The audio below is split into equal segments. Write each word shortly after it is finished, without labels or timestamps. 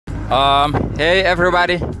Hey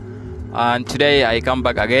everybody, and today I come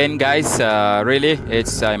back again, guys. Really,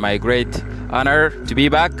 it's my great honor to be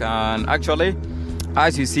back. And actually,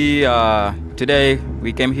 as you see, today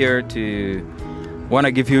we came here to want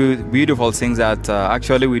to give you beautiful things that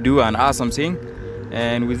actually we do an awesome thing,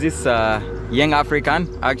 and with this young African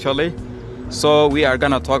actually. So we are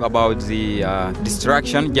gonna talk about the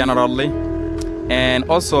distraction generally, and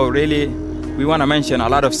also really we want to mention a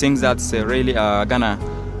lot of things that's really gonna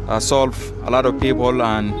solve a lot of people,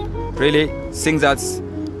 and really things that's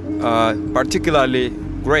particularly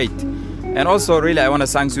great. And also really I want to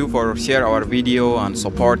thank you for share our video and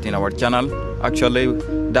support in our channel. Actually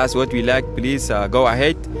that's what we like. Please go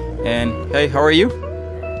ahead. And hey, how are you?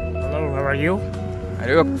 Hello, how are you? Are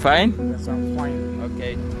you fine? Yes, I'm fine.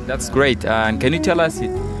 Okay, that's great. And can you tell us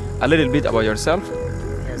a little bit about yourself?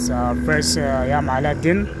 Yes, first, I'm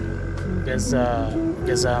Aladdin.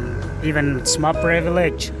 Even it's my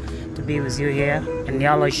privilege to be with you here in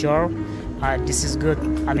Yellow Shore. This is good.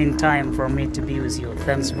 I mean, time for me to be with you.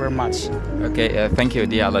 Thanks very much. Okay, thank you,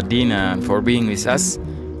 dear Aladdin, for being with us.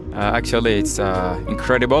 Actually, it's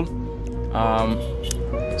incredible.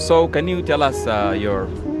 So, can you tell us your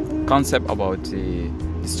concept about the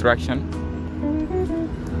distraction?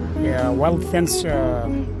 Yeah, well, thanks.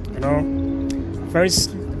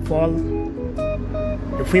 First of all,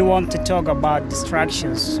 if we want to talk about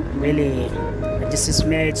distractions, really, this is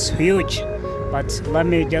it's huge. But let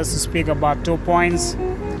me just speak about 2 points.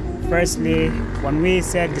 Firstly, when we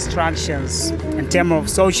said distractions in terms of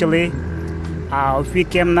socially, if we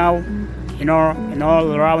came now, in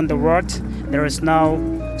all around the world, there is now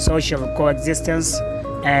social coexistence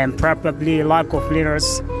and probably lack of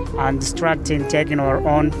leaders and distracting taking our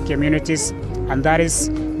own communities, and that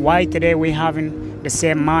is why today we having the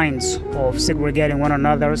same minds of segregating one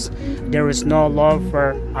another. There is no love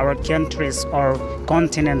for our countries or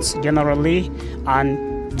continents generally, and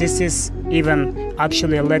this is even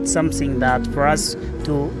actually led something that for us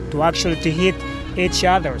to actually to hit each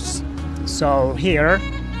others. So here,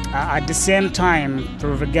 at the same time,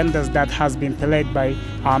 propagandas that has been played by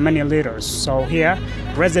many leaders. So here,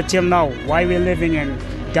 rather till now, why we living in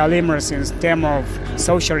dilemmas in terms of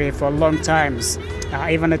socially for long times.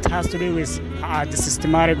 Even it has to do with the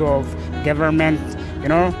systematic of government.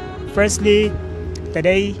 Firstly,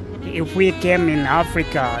 today, if we came in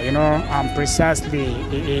Africa, precisely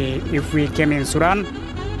if we came in Sudan,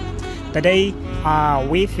 today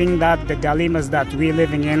we think that the dilemmas that we're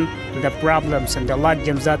living in, the problems and the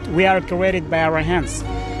logjams that we are created by our hands.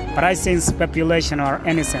 But I think population are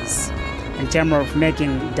innocence in terms of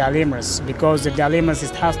making dilemmas, because the dilemmas,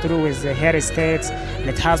 it has to do with the head states, and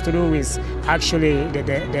it has to do with actually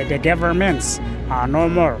the governments no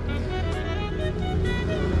more.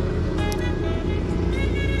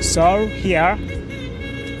 So here,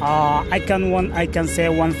 I can say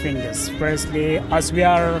one thing is, firstly, as we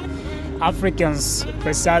are Africans,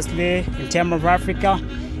 precisely in terms of Africa,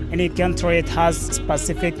 any country it has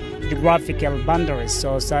specific geographical boundaries.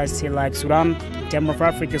 So I see like Sudan, in terms of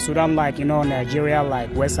Africa, Sudan like Nigeria,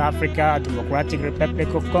 like West Africa, Democratic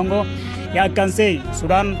Republic of Congo. Yeah, I can say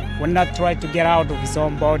Sudan will not try to get out of its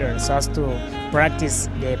own borders as to practice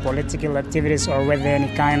the political activities or whether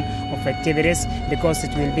any kind of activities, because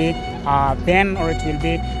it will be banned or it will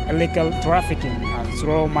be illegal trafficking.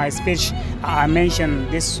 Through my speech, I mentioned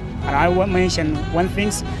this, and I will mention one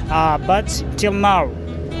thing, but till now,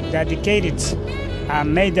 the educated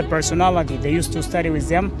made the personality. They used to study with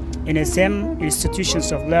them in the same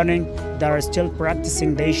institutions of learning that are still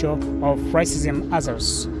practicing the issue of racism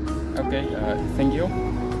others. Okay, thank you.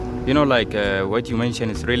 Like what you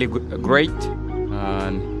mentioned is really great,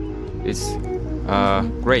 and it's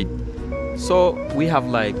great. So we have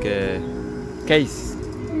like a case.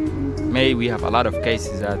 Maybe we have a lot of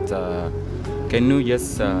cases that can you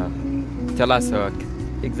just tell us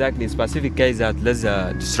exactly specific case that leads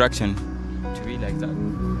distraction to be like that?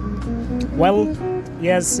 Well,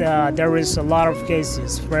 yes, there is a lot of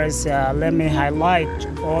cases. First, let me highlight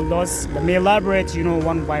all those. Let me elaborate,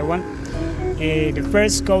 one by one. The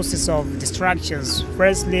first causes of distractions.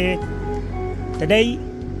 Firstly, today,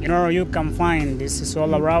 you can find this is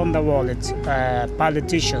all around the world. It's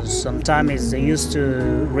politicians. Sometimes they used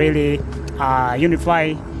to really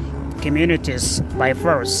unify communities by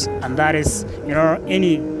force, and that is,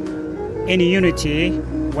 any unity.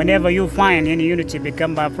 Whenever you find any unity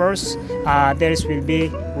become by force, there will be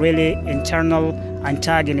really internal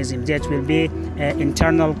antagonism. There will be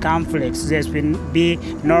internal conflicts. There will be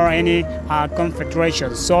no any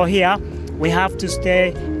confederation. So here we have to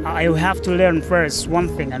stay. You have to learn first one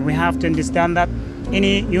thing, and we have to understand that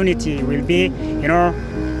any unity will be,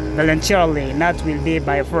 voluntarily, not will be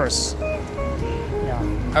by force.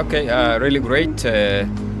 Yeah. Okay, really great.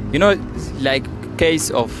 Like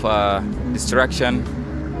case of distraction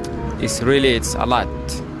is really, it's a lot.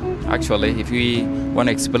 Actually, if we want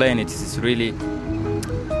to explain it, it's really,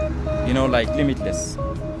 like limitless.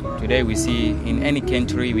 Today we see in any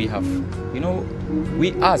country we have,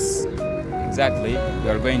 us exactly, we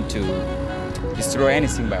are going to destroy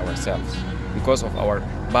anything by ourselves because of our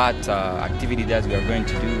bad activity that we are going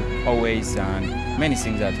to do always, and many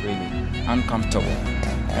things that really uncomfortable.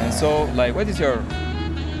 And so, like, what is your,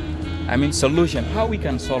 solution? How we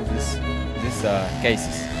can solve these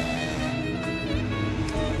cases?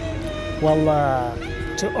 Well,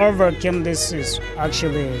 to overcome this is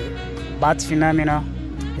actually bad phenomena.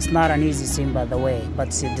 It's not an easy thing, by the way, but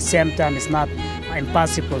at the same time, it's not an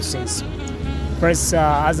impossible thing. First,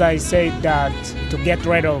 as I said, that to get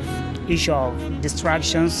rid of issue of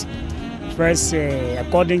distractions, first,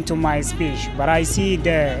 according to my speech, but I see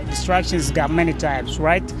the distractions got many types,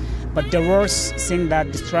 right? But the worst thing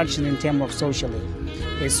that distraction in terms of socially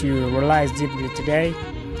is you realize deeply today,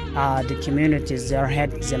 the communities, they are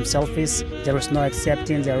hate themselves. There is no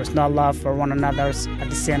acceptance, there is no love for one another. At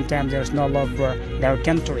the same time, there is no love for their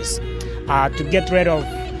countries. To get rid of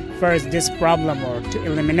first this problem, or to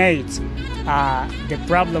eliminate the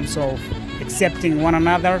problems of accepting one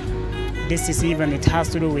another, this is even, it has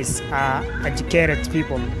to do with educated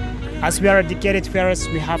people. As we are educated first,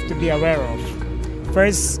 we have to be aware of.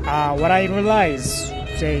 First, what I realize,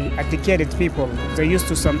 say, educated people, they used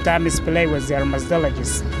to sometimes play with their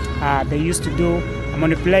methodologies. They used to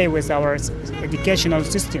manipulate with our educational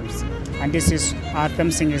systems, and this is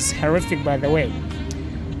something is horrific, by the way.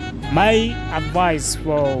 My advice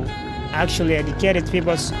for actually educated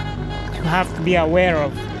people is to have to be aware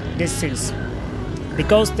of these things,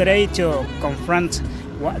 because today to confront,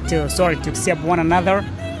 to accept one another,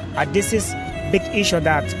 this is big issue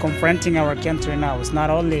that confronting our country now. It's not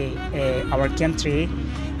only our country.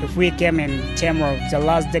 If we came in terms of the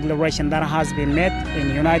last declaration that has been made in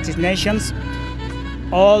the United Nations,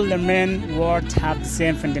 all the men world have the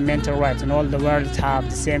same fundamental rights, and all the world have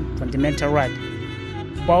the same fundamental right,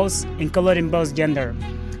 both including both gender.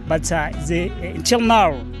 But until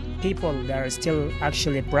now, people that are still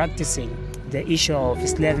actually practicing the issue of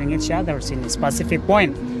enslaving each other in a specific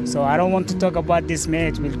point. So I don't want to talk about this,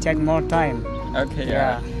 mate. It will take more time. Okay.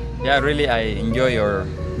 Yeah. Really, I enjoy your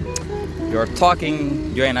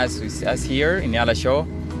talking. Join us with us here in Yala Show,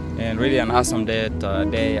 and really an awesome day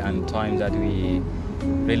and time that we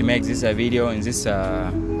really make this video in this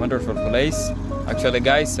wonderful place. Actually,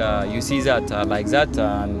 guys, you see that like that,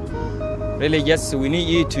 and really, just we need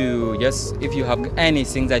you to just, if you have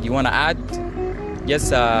anything that you want to add,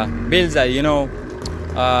 just build that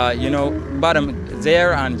bottom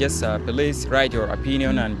there, and just please write your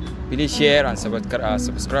opinion, and please share and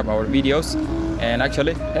subscribe our videos. And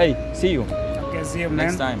actually, hey, see you. Okay, see you, man.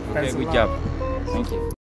 Next time. Okay, Thanks a good lot. job. Thank you.